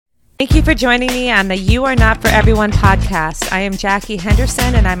Thank you for joining me on the You Are Not For Everyone podcast. I am Jackie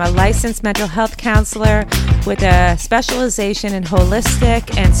Henderson, and I'm a licensed mental health counselor with a specialization in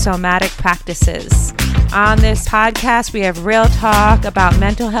holistic and somatic practices. On this podcast, we have real talk about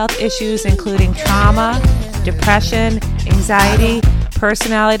mental health issues, including trauma, depression, anxiety,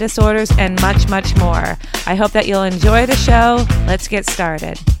 personality disorders, and much, much more. I hope that you'll enjoy the show. Let's get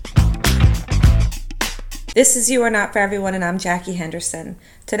started. This is You Are Not For Everyone, and I'm Jackie Henderson.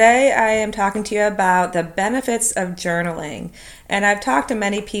 Today I am talking to you about the benefits of journaling. And I've talked to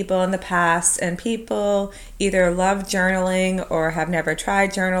many people in the past, and people either love journaling or have never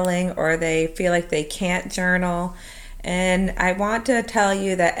tried journaling, or they feel like they can't journal. And I want to tell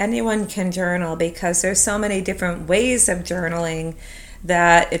you that anyone can journal because there's so many different ways of journaling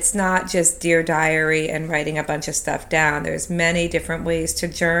that it's not just Dear Diary and writing a bunch of stuff down. There's many different ways to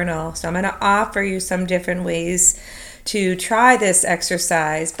journal. So I'm going to offer you some different ways to try this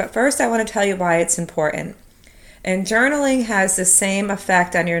exercise. But first I want to tell you why it's important. And journaling has the same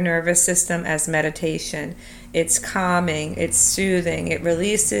effect on your nervous system as meditation. It's calming, it's soothing, it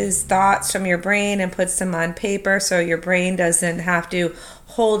releases thoughts from your brain and puts them on paper so your brain doesn't have to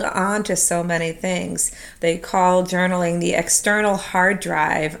hold on to so many things. They call journaling the external hard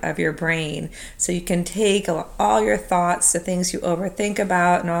drive of your brain. So you can take all your thoughts, the things you overthink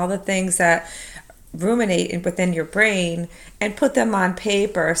about, and all the things that ruminate within your brain, and put them on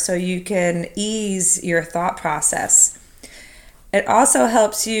paper so you can ease your thought process. It also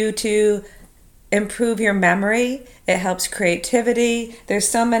helps you to improve your memory. It helps creativity. There's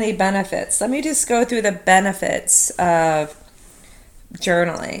so many benefits. Let me just go through the benefits of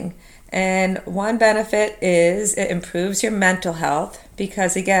journaling. And one benefit is it improves your mental health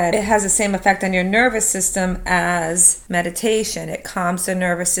because, again, it has the same effect on your nervous system as meditation. It calms the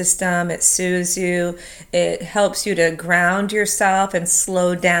nervous system, it soothes you, it helps you to ground yourself and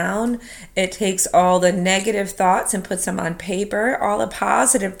slow down. It takes all the negative thoughts and puts them on paper, all the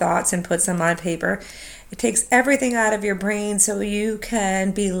positive thoughts and puts them on paper. It takes everything out of your brain so you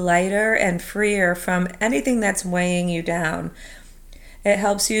can be lighter and freer from anything that's weighing you down. It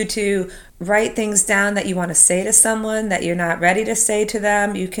helps you to write things down that you want to say to someone that you're not ready to say to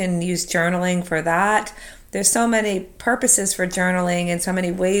them. You can use journaling for that. There's so many purposes for journaling and so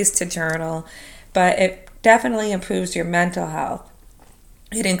many ways to journal, but it definitely improves your mental health.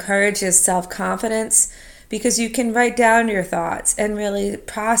 It encourages self-confidence because you can write down your thoughts and really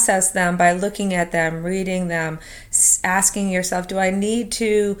process them by looking at them, reading them, asking yourself, do I need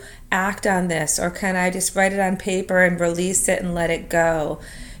to act on this, or can I just write it on paper and release it and let it go?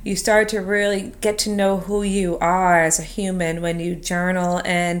 You start to really get to know who you are as a human when you journal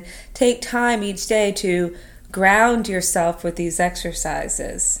and take time each day to ground yourself with these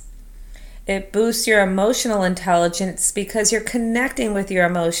exercises. It boosts your emotional intelligence because you're connecting with your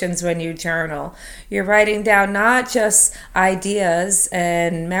emotions when you journal. You're writing down not just ideas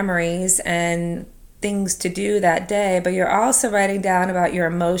and memories and things to do that day, but you're also writing down about your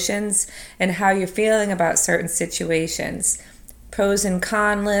emotions and how you're feeling about certain situations. Pros and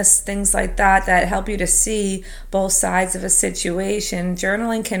con lists, things like that help you to see both sides of a situation.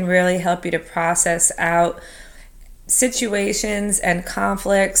 Journaling can really help you to process out situations and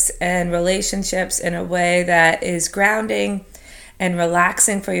conflicts and relationships in a way that is grounding and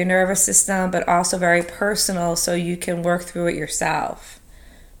relaxing for your nervous system, but also very personal so you can work through it yourself.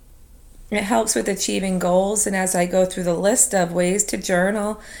 It helps with achieving goals, and as I go through the list of ways to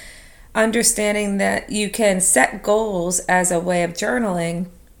journal, understanding that you can set goals as a way of journaling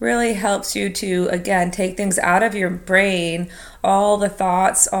really helps you to, again, take things out of your brain, all the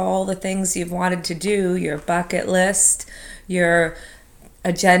thoughts, all the things you've wanted to do, your bucket list, your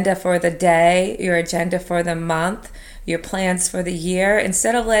agenda for the day, your agenda for the month, your plans for the year.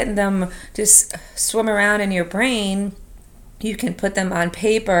 Instead of letting them just swim around in your brain, you can put them on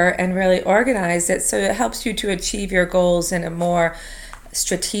paper and really organize it so it helps you to achieve your goals in a more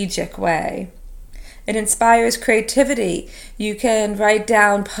strategic way. It inspires creativity. You can write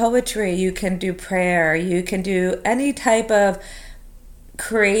down poetry, you can do prayer, you can do any type of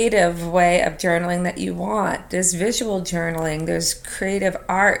creative way of journaling that you want. There's visual journaling, there's creative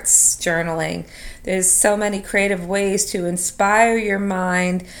arts journaling. There's so many creative ways to inspire your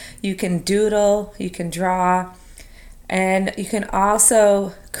mind. You can doodle, you can draw, and you can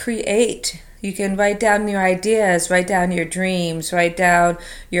also create. You can write down your ideas, write down your dreams, write down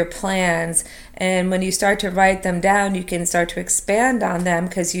your plans. And when you start to write them down, you can start to expand on them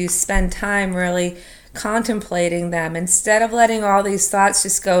because you spend time really contemplating them. Instead of letting all these thoughts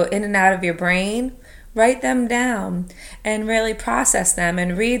just go in and out of your brain, write them down and really process them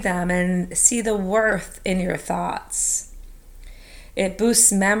and read them and see the worth in your thoughts. It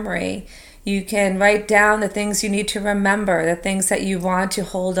boosts memory. You can write down the things you need to remember, the things that you want to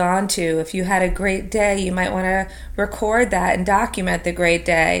hold on to. If you had a great day, you might want to record that and document the great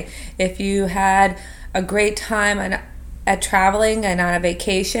day. If you had a great time at traveling and on a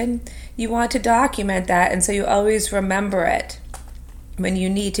vacation, you want to document that, and so you always remember it. When you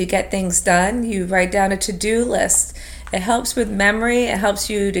need to get things done, you write down a to-do list. It helps with memory. It helps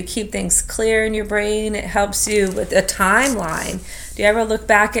you to keep things clear in your brain. It helps you with a timeline. Do you ever look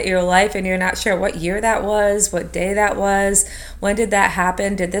back at your life and you're not sure what year that was, what day that was, when did that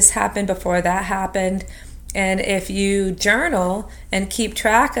happen, did this happen before that happened? And if you journal and keep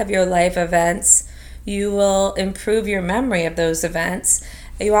track of your life events, you will improve your memory of those events.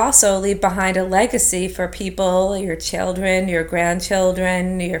 You also leave behind a legacy for people, your children, your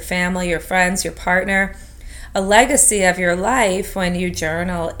grandchildren, your family, your friends, your partner. A legacy of your life when you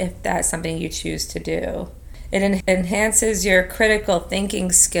journal, if that's something you choose to do. It enhances your critical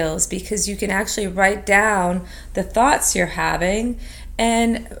thinking skills because you can actually write down the thoughts you're having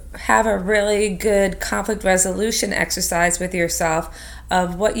and have a really good conflict resolution exercise with yourself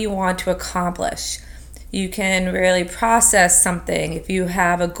of what you want to accomplish. You can really process something. If you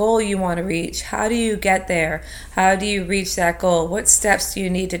have a goal you want to reach, how do you get there? How do you reach that goal? What steps do you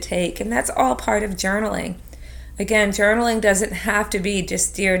need to take? And that's all part of journaling. Again, journaling doesn't have to be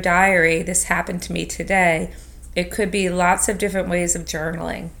just Dear Diary, this happened to me today. It could be lots of different ways of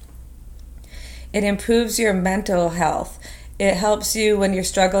journaling. It improves your mental health. It helps you when you're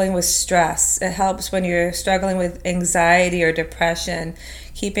struggling with stress. It helps when you're struggling with anxiety or depression.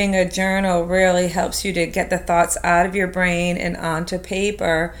 Keeping a journal really helps you to get the thoughts out of your brain and onto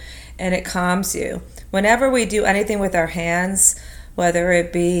paper, and it calms you. Whenever we do anything with our hands, whether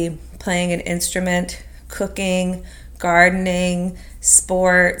it be playing an instrument, cooking, gardening,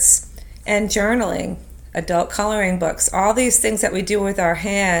 sports, and journaling, adult coloring books, all these things that we do with our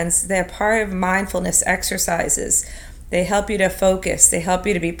hands, they're part of mindfulness exercises. They help you to focus. They help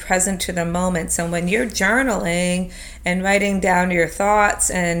you to be present to the moment. So when you're journaling and writing down your thoughts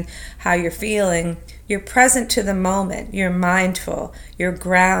and how you're feeling, you're present to the moment. You're mindful. You're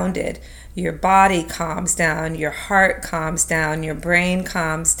grounded. Your body calms down. Your heart calms down. Your brain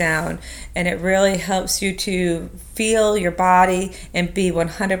calms down. And it really helps you to feel your body and be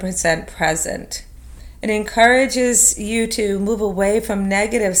 100% present. It encourages you to move away from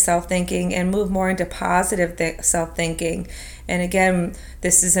negative self-thinking and move more into positive self-thinking. And again,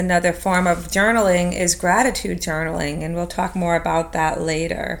 this is another form of journaling, is gratitude journaling, and we'll talk more about that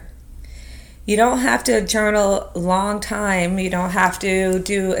later. You don't have to journal a long time. You don't have to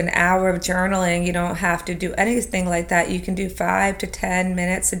do an hour of journaling. You don't have to do anything like that. You can do 5 to 10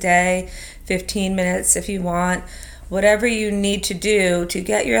 minutes a day, 15 minutes if you want. Whatever you need to do to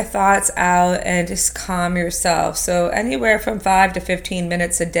get your thoughts out and just calm yourself. So anywhere from 5 to 15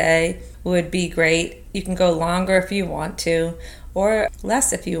 minutes a day would be great. You can go longer if you want to, or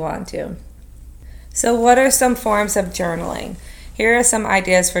less if you want to. So what are some forms of journaling? Here are some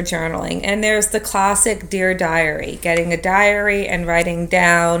ideas for journaling. And there's the classic Dear Diary, getting a diary and writing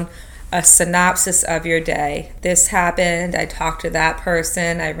down a synopsis of your day. This happened, I talked to that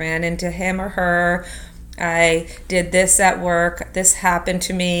person, I ran into him or her, I did this at work, this happened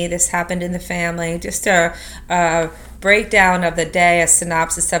to me, this happened in the family. Just a breakdown of the day, a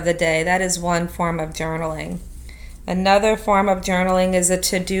synopsis of the day. That is one form of journaling. Another form of journaling is a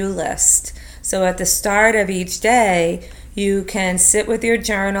to-do list. So at the start of each day, you can sit with your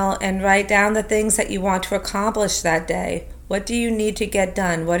journal and write down the things that you want to accomplish that day. What do you need to get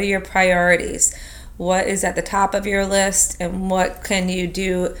done? What are your priorities? What is at the top of your list, and what can you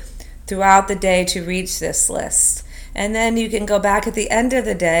do throughout the day to reach this list? And then you can go back at the end of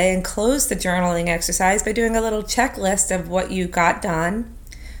the day and close the journaling exercise by doing a little checklist of what you got done,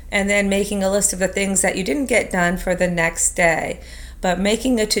 and then making a list of the things that you didn't get done for the next day. But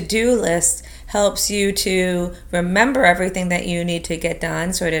making a to-do list helps you to remember everything that you need to get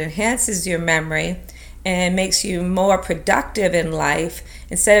done, so it enhances your memory and makes you more productive in life.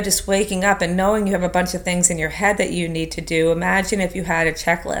 Instead of just waking up and knowing you have a bunch of things in your head that you need to do, imagine if you had a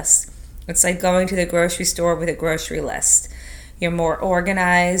checklist. It's like going to the grocery store with a grocery list. You're more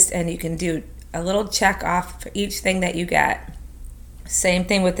organized and you can do a little check off for each thing that you get. Same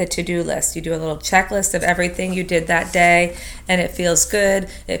thing with the to-do list. You do a little checklist of everything you did that day, and it feels good,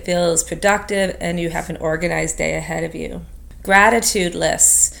 it feels productive, and you have an organized day ahead of you. Gratitude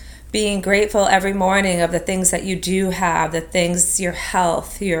lists. Being grateful every morning of the things that you do have, the things, your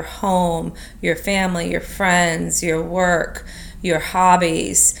health, your home, your family, your friends, your work, your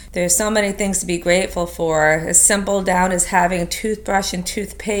hobbies. There's so many things to be grateful for, as simple down as having a toothbrush and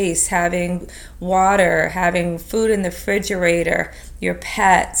toothpaste, having water, having food in the refrigerator, your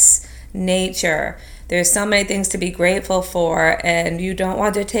pets, nature. There's so many things to be grateful for, and you don't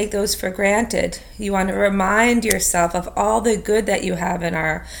want to take those for granted. You want to remind yourself of all the good that you have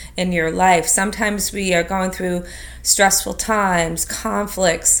in your life. Sometimes we are going through stressful times,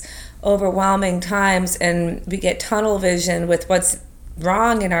 conflicts, overwhelming times, and we get tunnel vision with what's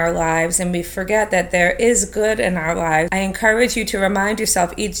wrong in our lives, and we forget that there is good in our lives. I encourage you to remind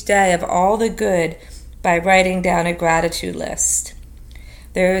yourself each day of all the good by writing down a gratitude list.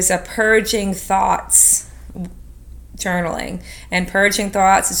 There's a purging thoughts journaling, and purging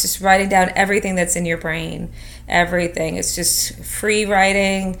thoughts is just writing down everything that's in your brain. Everything. It's just free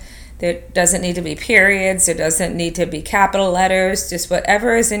writing. There doesn't need to be periods. There doesn't need to be capital letters. Just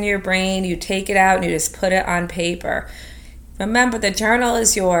whatever is in your brain, you take it out and you just put it on paper. Remember, the journal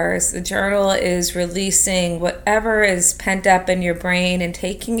is yours. The journal is releasing whatever is pent up in your brain and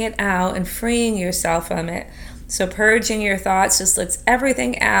taking it out and freeing yourself from it. So purging your thoughts just lets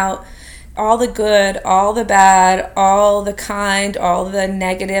everything out, all the good, all the bad, all the kind, all the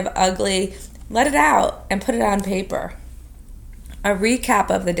negative, ugly. Let it out and put it on paper. A recap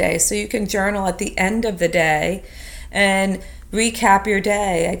of the day, so you can journal at the end of the day and recap your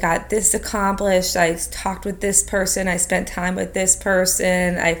day. I got this accomplished. I talked with this person. I spent time with this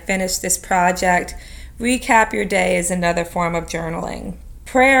person. I finished this project. Recap your day is another form of journaling.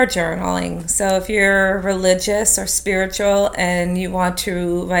 Prayer journaling. So if you're religious or spiritual and you want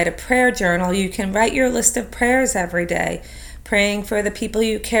to write a prayer journal, you can write your list of prayers every day. Praying for the people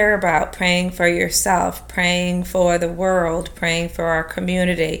you care about, praying for yourself, praying for the world, praying for our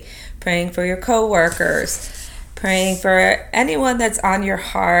community, praying for your coworkers, praying for anyone that's on your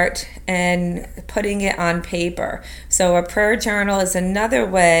heart, and putting it on paper. So a prayer journal is another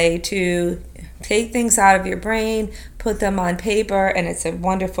way to take things out of your brain, put them on paper, and it's a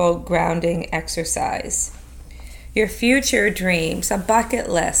wonderful grounding exercise. Your future dreams, a bucket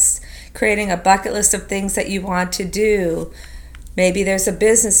list, creating a bucket list of things that you want to do. Maybe there's a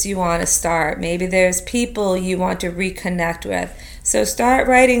business you want to start. Maybe there's people you want to reconnect with. So start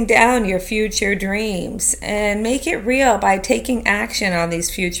writing down your future dreams and make it real by taking action on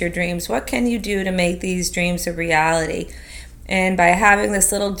these future dreams. What can you do to make these dreams a reality? And by having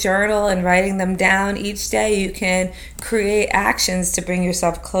this little journal and writing them down each day, you can create actions to bring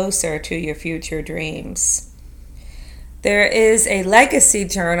yourself closer to your future dreams. There is a legacy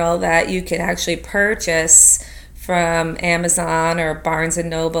journal that you can actually purchase from Amazon or Barnes &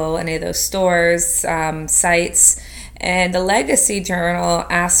 Noble, any of those stores, sites. And the legacy journal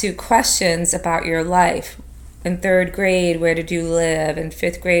asks you questions about your life. In 3rd grade, where did you live? In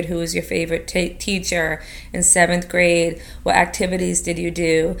 5th grade, who was your favorite teacher? In 7th grade, what activities did you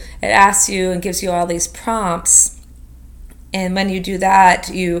do? It asks you and gives you all these prompts. And when you do that,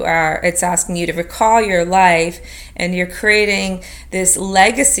 it's asking you to recall your life, and you're creating this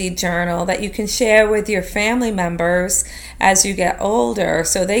legacy journal that you can share with your family members as you get older,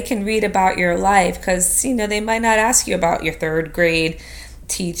 so they can read about your life, because they might not ask you about your 3rd grade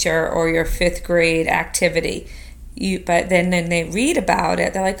teacher or your 5th grade activity. But then they read about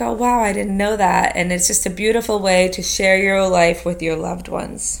it, they're like, oh wow, I didn't know that. And it's just a beautiful way to share your life with your loved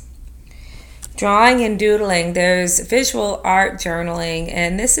ones. Drawing and doodling, there's visual art journaling,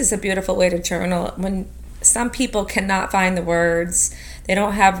 and this is a beautiful way to journal. When some people cannot find the words, they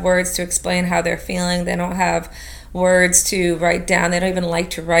don't have words to explain how they're feeling, they don't have words to write down, they don't even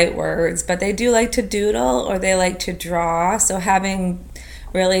like to write words, but they do like to doodle or they like to draw. So having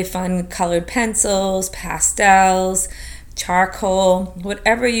really fun colored pencils, pastels, charcoal,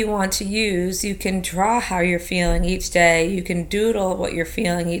 whatever you want to use, you can draw how you're feeling each day. You can doodle what you're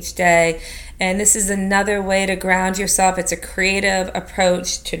feeling each day. And this is another way to ground yourself. It's a creative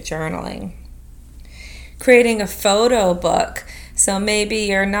approach to journaling. Creating a photo book. So maybe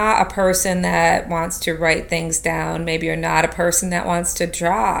you're not a person that wants to write things down. Maybe you're not a person that wants to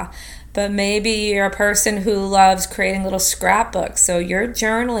draw. But maybe you're a person who loves creating little scrapbooks. So your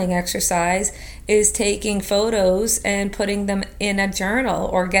journaling exercise is taking photos and putting them in a journal,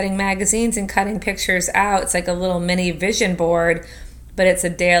 or getting magazines and cutting pictures out. It's like a little mini vision board, but it's a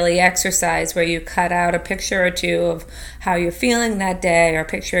daily exercise where you cut out a picture or two of how you're feeling that day, or a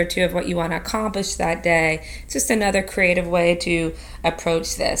picture or two of what you want to accomplish that day. It's just another creative way to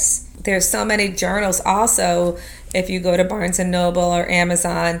approach this. There's so many journals also, if you go to Barnes & Noble or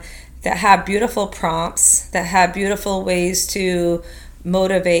Amazon, that have beautiful prompts, that have beautiful ways to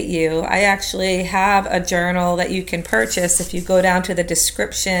motivate you. I actually have a journal that you can purchase. If you go down to the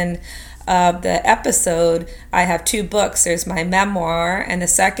description of the episode, I have 2 books. There's my memoir, and the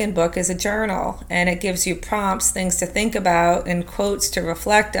second book is a journal, and it gives you prompts, things to think about, and quotes to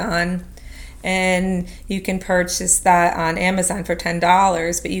reflect on. And you can purchase that on Amazon for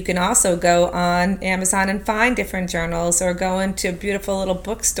 $10, but you can also go on Amazon and find different journals, or go into beautiful little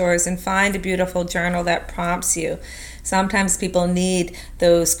bookstores and find a beautiful journal that prompts you. Sometimes people need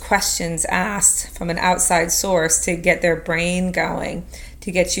those questions asked from an outside source to get their brain going,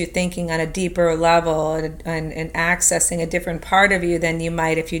 to get you thinking on a deeper level and accessing a different part of you than you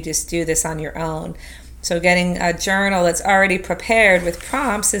might if you just do this on your own. So getting a journal that's already prepared with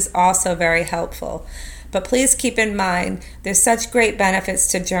prompts is also very helpful. But please keep in mind, there's such great benefits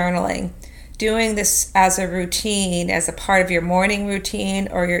to journaling. Doing this as a routine, as a part of your morning routine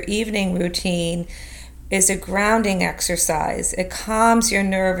or your evening routine, is a grounding exercise. It calms your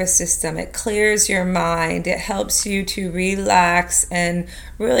nervous system. It clears your mind. It helps you to relax and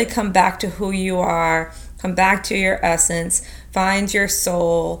really come back to who you are, come back to your essence, find your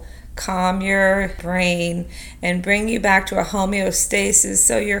soul, calm your brain, and bring you back to a homeostasis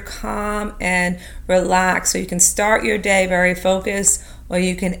so you're calm and relaxed, so you can start your day very focused, or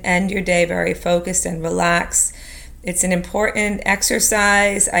you can end your day very focused and relaxed. It's an important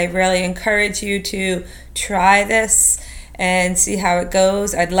exercise. I really encourage you to try this and see how it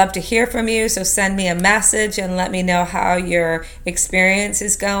goes. I'd love to hear from you, so send me a message and let me know how your experience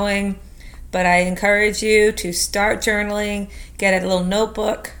is going. But I encourage you to start journaling, get a little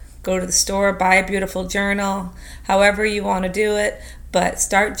notebook, go to the store, buy a beautiful journal, however you want to do it, but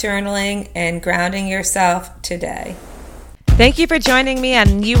start journaling and grounding yourself today. Thank you for joining me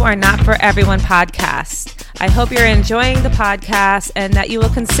on You Are Not For Everyone podcast. I hope you're enjoying the podcast and that you will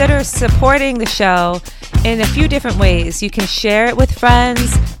consider supporting the show in a few different ways. You can share it with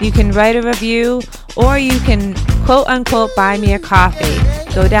friends, you can write a review, or you can quote unquote buy me a coffee.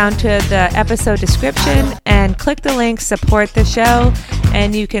 Go down to the episode description and click the link support the show,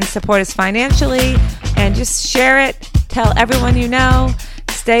 and you can support us financially and just share it. Tell everyone you know.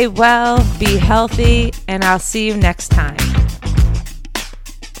 Stay well, be healthy, and I'll see you next time.